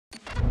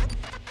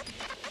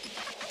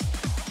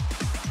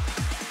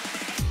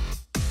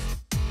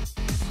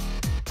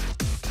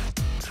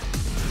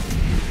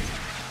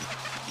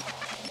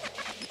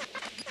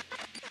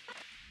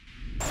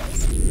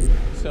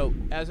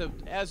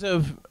As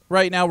of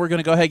right now, we're going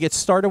to go ahead and get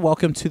started.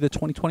 Welcome to the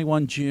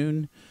 2021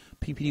 June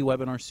PPD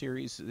webinar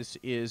series. This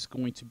is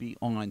going to be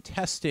on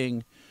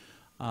testing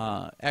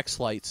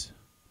xLights,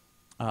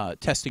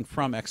 testing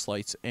from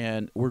xLights,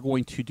 and we're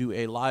going to do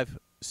a live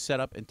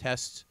setup and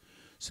test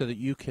so that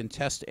you can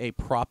test a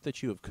prop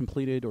that you have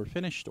completed or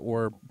finished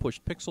or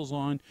pushed pixels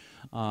on.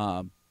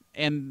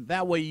 And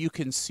that way you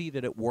can see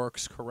that it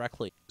works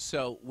correctly.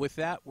 So with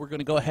that, we're going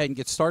to go ahead and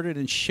get started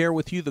and share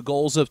with you the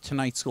goals of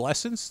tonight's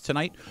lessons.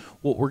 Tonight,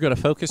 what we're going to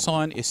focus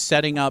on is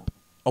setting up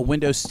a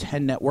Windows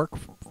 10 network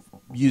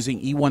using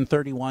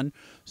E131.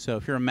 So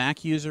if you're a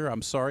Mac user,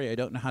 I'm sorry, I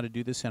don't know how to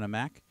do this in a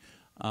Mac.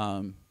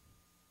 The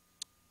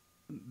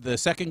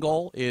second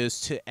goal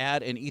is to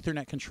add an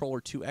Ethernet controller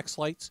to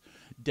xLights,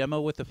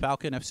 demo with the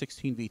Falcon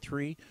F16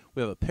 V3.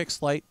 We have a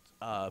PixLight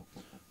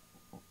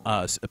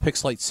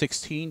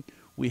 16.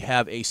 We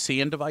have a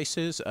SAN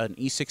devices, an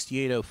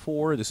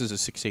E6804. This is a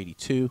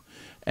 682.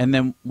 And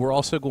then we're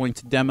also going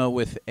to demo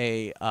with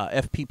a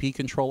FPP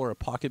controller, a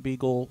Pocket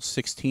Beagle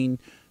 16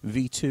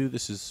 V2.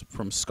 This is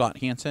from Scott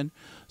Hansen.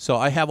 So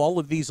I have all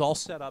of these all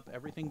set up.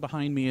 Everything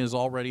behind me is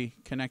already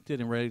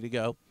connected and ready to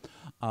go.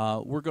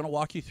 We're going to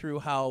walk you through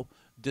how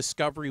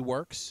Discovery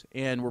works,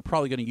 and we're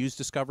probably going to use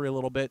Discovery a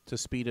little bit to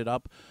speed it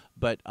up,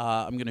 but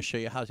I'm going to show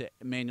you how to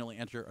manually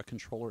enter a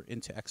controller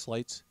into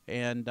xLights.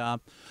 And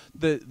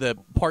the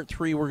part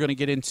 3, we're going to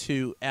get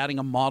into adding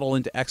a model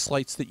into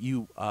xLights that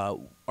you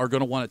are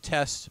going to want to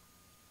test.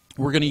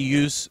 We're going to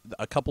use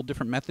a couple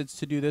different methods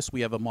to do this.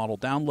 We have a model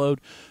download,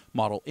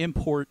 model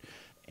import,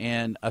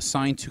 and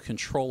assign to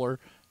controller.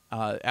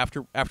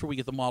 After we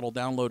get the model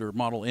download or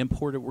model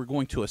imported, we're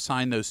going to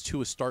assign those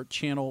to a start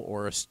channel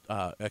or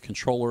a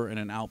controller and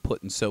an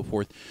output and so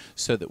forth,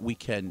 so that we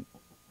can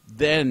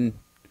then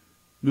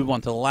move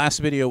on to the last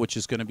video, which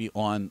is going to be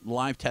on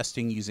live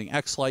testing using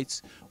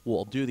xLights.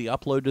 We'll do the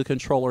upload to the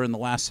controller in the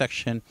last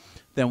section.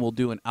 Then we'll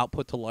do an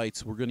output to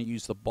lights. We're going to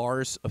use the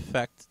bars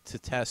effect to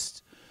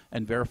test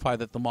and verify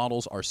that the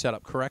models are set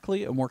up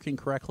correctly and working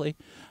correctly.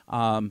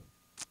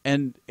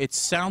 And it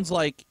sounds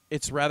like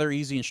it's rather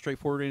easy and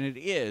straightforward, and it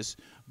is.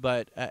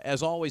 But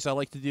as always, I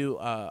like to do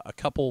a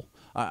couple.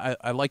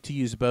 I like to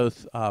use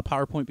both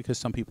PowerPoint because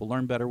some people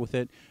learn better with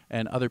it,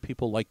 and other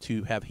people like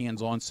to have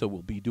hands-on. So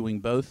we'll be doing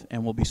both,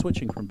 and we'll be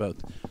switching from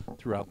both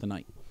throughout the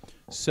night.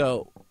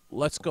 So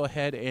let's go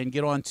ahead and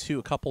get on to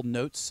a couple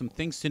notes, some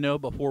things to know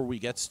before we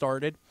get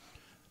started.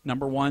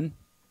 Number one.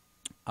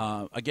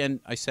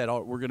 Again, I said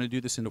we're going to do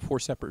this into 4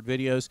 separate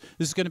videos.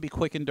 This is going to be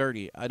quick and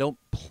dirty. I don't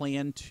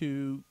plan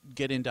to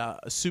get into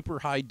super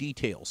high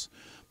details,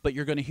 but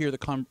you're going to hear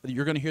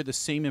the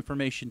same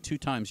information 2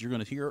 times. You're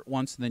going to hear it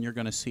once, and then you're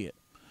going to see it.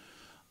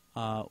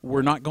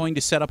 We're not going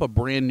to set up a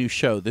brand new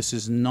show. This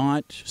is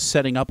not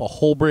setting up a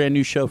whole brand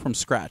new show from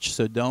scratch.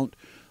 So don't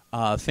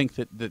think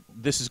that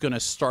this is going to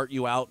start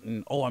you out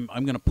and, oh, I'm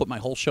going to put my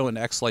whole show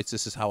into xLights.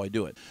 This is how I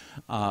do it.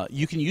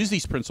 You can use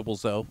these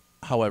principles, though.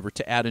 However,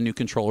 to add a new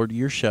controller to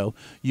your show,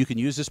 you can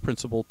use this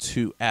principle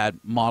to add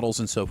models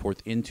and so forth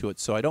into it.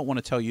 So I don't want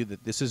to tell you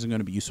that this isn't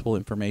going to be useful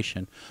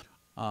information.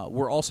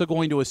 We're also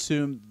going to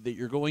assume that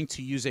you're going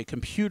to use a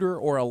computer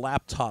or a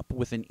laptop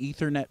with an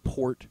Ethernet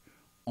port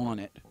on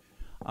it.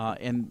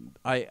 And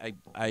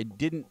I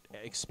didn't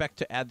expect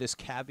to add this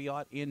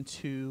caveat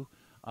into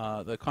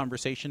the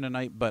conversation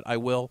tonight, but I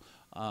will.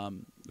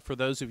 For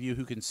those of you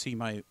who can see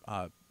my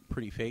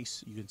pretty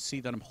face, you can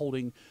see that I'm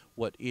holding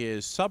what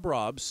is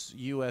Subrob's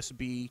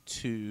USB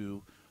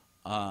to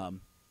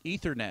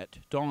Ethernet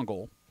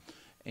dongle,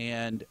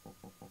 and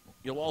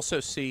you'll also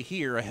see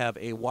here I have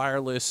a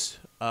wireless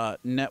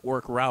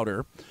network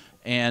router,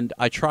 and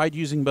I tried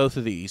using both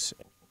of these.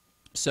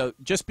 So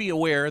just be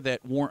aware that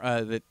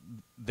that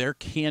there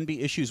can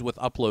be issues with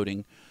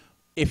uploading.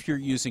 If you're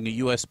using a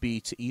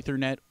USB to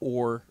Ethernet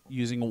or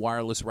using a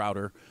wireless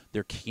router,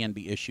 there can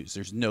be issues.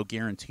 There's no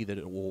guarantee that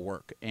it will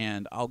work,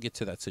 and I'll get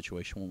to that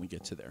situation when we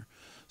get to there.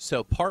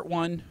 So part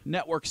 1,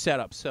 network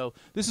setup. So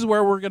this is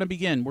where we're going to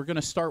begin. We're going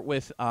to start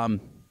with how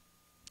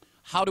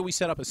do we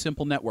set up a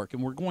simple network,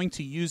 and we're going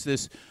to use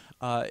this.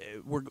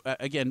 We're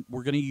going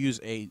to use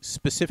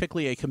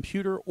specifically a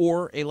computer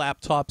or a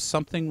laptop,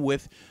 something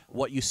with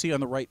what you see on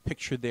the right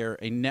picture there,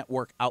 a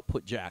network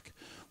output jack.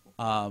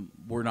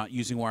 We're not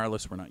using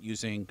wireless. We're not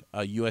using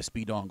a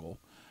USB dongle.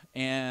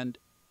 And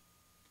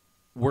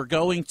we're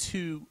going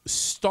to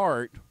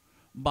start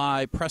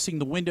by pressing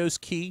the Windows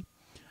key.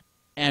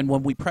 And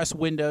when we press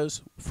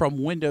Windows,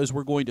 from Windows,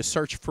 we're going to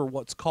search for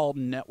what's called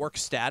network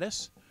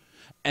status.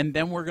 And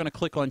then we're going to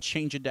click on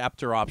Change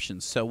Adapter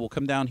Options. So we'll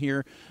come down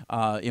here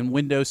in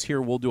Windows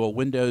here. We'll do a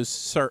Windows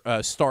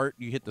Start.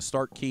 You hit the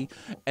Start key.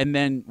 And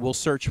then we'll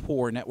search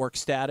for Network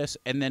Status.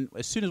 And then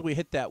as soon as we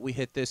hit that, we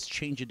hit this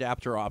Change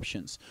Adapter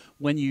Options.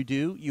 When you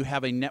do, you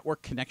have a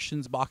Network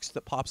Connections box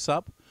that pops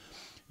up.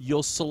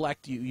 You'll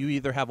select, you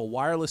either have a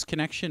wireless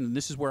connection, and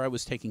this is where I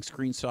was taking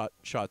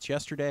screenshots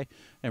yesterday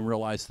and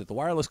realized that the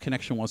wireless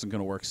connection wasn't going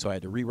to work, so I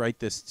had to rewrite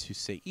this to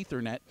say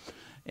Ethernet.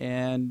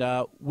 And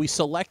we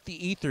select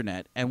the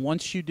Ethernet, and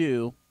once you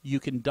do, you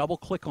can double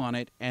click on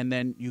it, and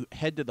then you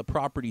head to the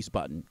Properties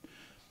button.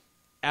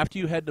 After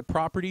you head to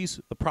properties,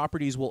 the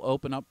properties will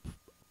open up.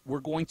 We're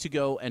going to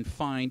go and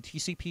find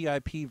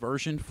TCP/IP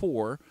version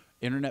 4,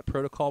 Internet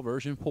Protocol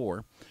version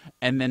 4,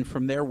 and then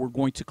from there we're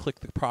going to click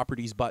the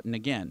properties button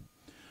again.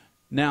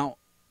 Now,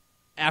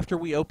 after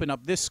we open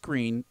up this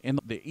screen in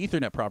the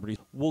Ethernet properties,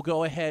 we'll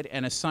go ahead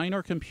and assign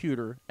our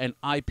computer an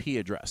IP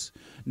address.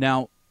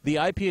 Now, the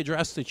IP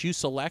address that you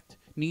select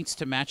needs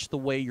to match the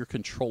way your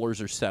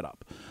controllers are set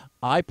up.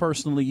 I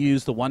personally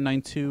use the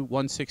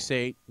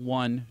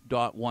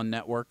 192.168.1.1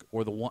 network,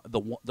 or the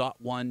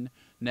 .1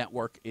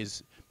 network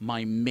is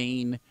my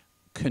main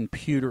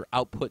computer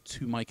output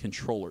to my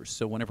controllers.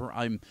 So whenever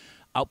I'm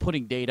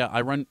outputting data,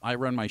 I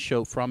run my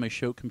show from a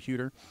show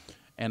computer,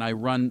 and I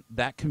run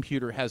that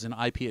computer has an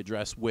IP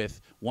address with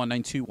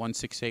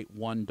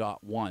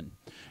 192.168.1.1.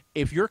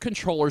 If your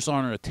controllers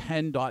are on a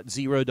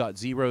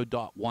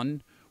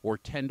 10.0.0.1 or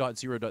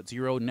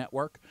 10.0.0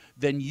 network,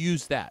 then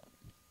use that.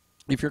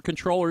 If your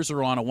controllers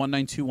are on a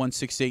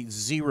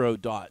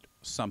 192.168.0.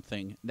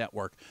 something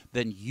network,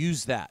 then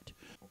use that.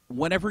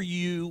 Whenever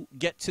you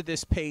get to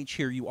this page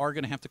here, you are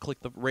going to have to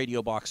click the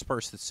radio box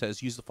first that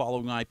says use the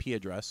following IP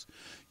address.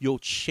 You'll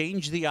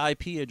change the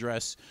IP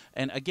address,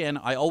 and again,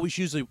 I always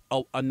use a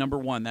number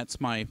 1.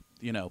 That's my,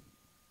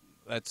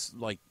 that's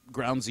like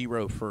ground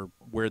zero for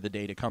where the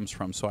data comes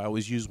from, so I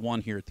always use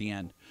 1 here at the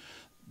end.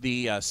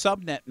 The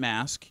subnet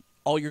mask,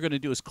 all you're going to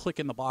do is click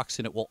in the box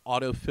and it will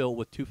autofill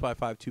with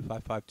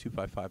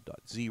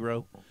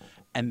 255.255.255.0,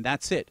 and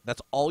that's it.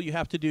 That's all you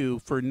have to do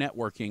for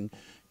networking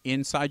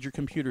inside your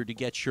computer to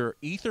get your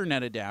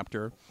Ethernet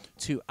adapter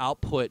to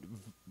output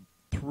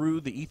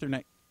through the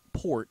Ethernet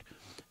port,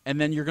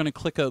 and then you're going to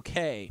click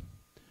OK.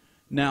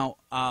 Now,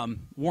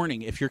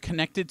 warning, if you're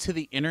connected to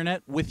the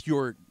internet with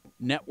your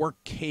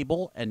network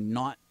cable and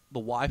not the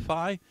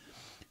Wi-Fi,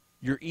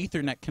 your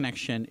Ethernet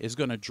connection is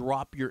going to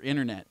drop your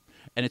internet,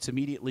 and it's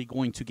immediately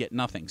going to get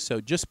nothing.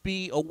 So just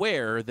be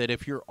aware that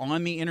if you're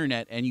on the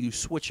internet and you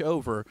switch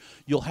over,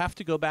 you'll have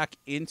to go back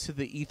into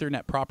the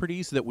Ethernet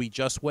properties that we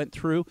just went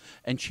through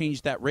and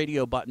change that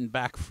radio button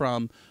back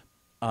from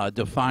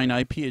define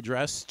IP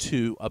address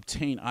to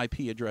obtain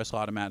IP address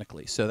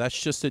automatically. So that's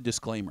just a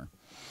disclaimer.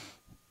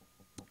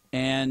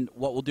 And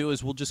what we'll do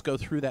is we'll just go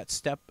through that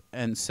step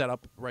and set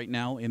up right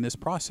now in this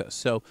process.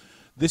 So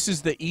this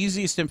is the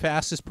easiest and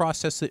fastest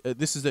process.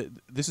 This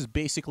is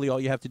basically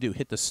all you have to do.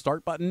 Hit the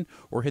start button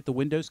or hit the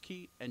Windows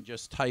key and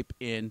just type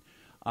in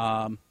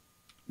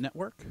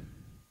network.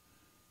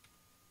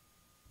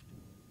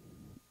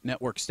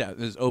 Network status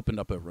is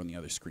opened up over on the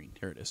other screen.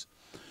 Here it is.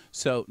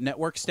 So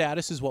network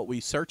status is what we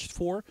searched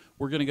for.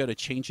 We're going to go to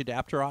change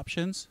adapter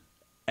options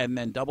and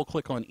then double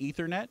click on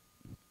Ethernet.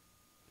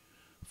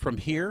 From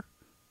here,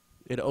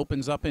 it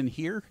opens up in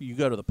here. You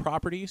go to the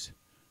properties.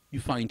 You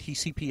find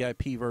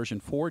TCP/IP version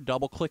 4,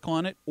 double click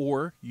on it,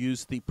 or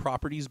use the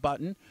properties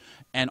button.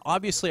 And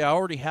obviously I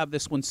already have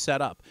this one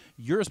set up.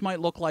 Yours might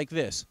look like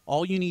this.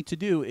 All you need to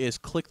do is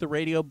click the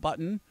radio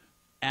button,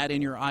 add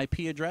in your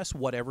IP address,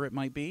 whatever it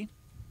might be,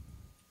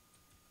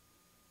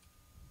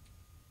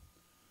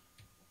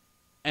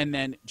 and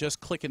then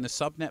just click in the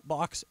subnet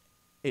box.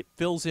 It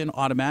fills in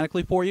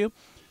automatically for you.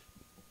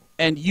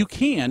 And you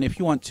can, if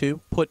you want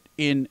to, put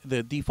in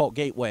the default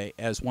gateway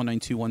as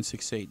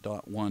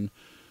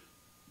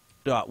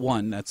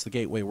 192.168.1.1. That's the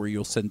gateway where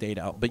you'll send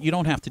data out, but you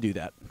don't have to do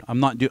that.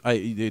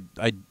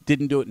 I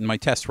didn't do it in my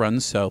test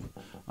runs, so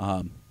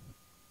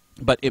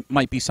but it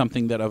might be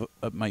something that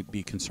might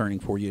be concerning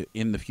for you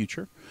in the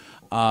future.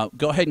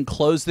 Go ahead and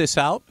close this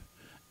out,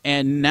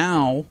 and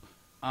now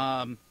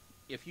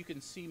if you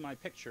can see my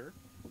picture,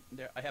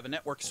 there I have a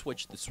network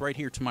switch that's right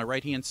here to my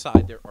right hand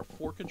side. There are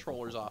 4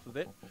 controllers off of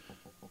it.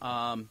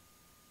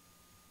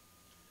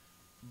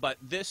 But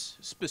this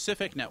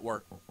specific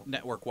network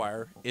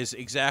wire is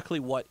exactly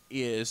what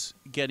is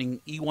getting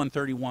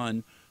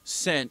E131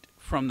 sent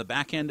from the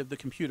back end of the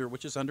computer,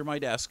 which is under my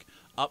desk,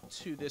 up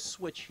to this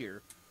switch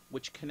here,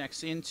 which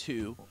connects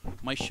into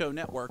my show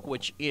network,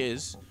 which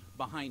is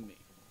behind me.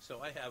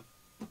 So I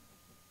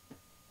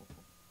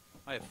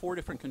have 4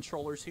 different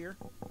controllers here,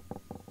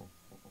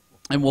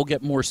 and we'll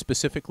get more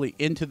specifically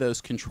into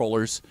those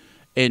controllers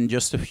in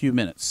just a few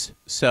minutes.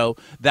 So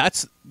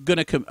that's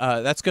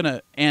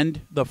gonna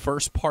end the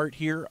first part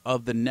here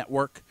of the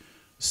network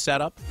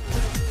setup.